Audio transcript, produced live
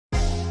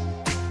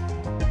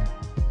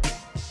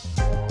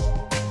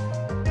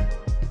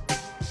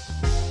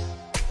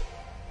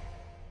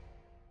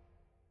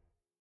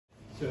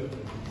So,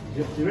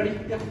 you ready?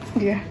 Yeah.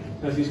 Yeah.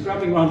 As he's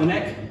grabbing around the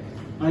neck,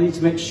 I need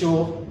to make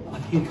sure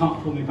he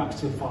can't pull me back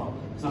too far,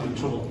 because I'm in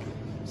trouble.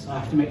 So I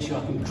have to make sure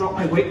I can drop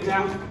my weight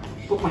down,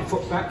 put my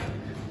foot back.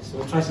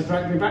 So he tries to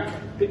drag me back,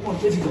 a bit more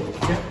difficult,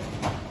 yeah?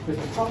 But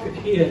if I drop it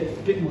here,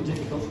 a bit more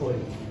difficult for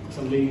him, because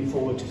I'm leaning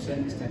forward to a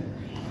certain extent.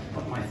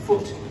 But my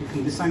foot, you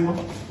can this angle,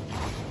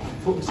 my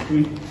foot is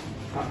coming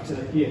back to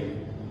here.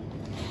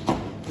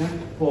 Yeah?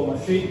 Follow my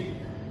feet,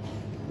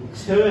 I'm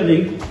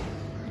turning,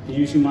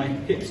 using my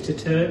hips to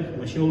turn,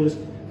 my shoulders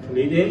to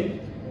lean in.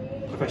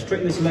 If I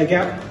straighten this leg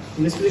out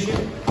in this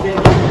position, then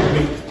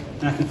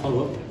I can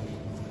follow up.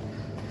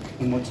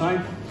 One more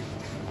time.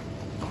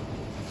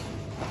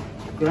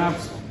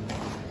 Grabs,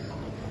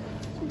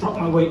 drop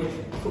my weight,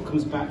 foot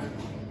comes back.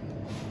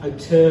 I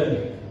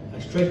turn, I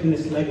straighten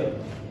this leg up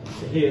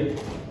to here.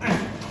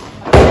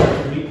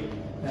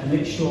 And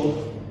make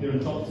sure you're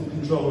in top and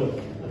control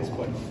at this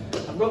point.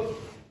 I've got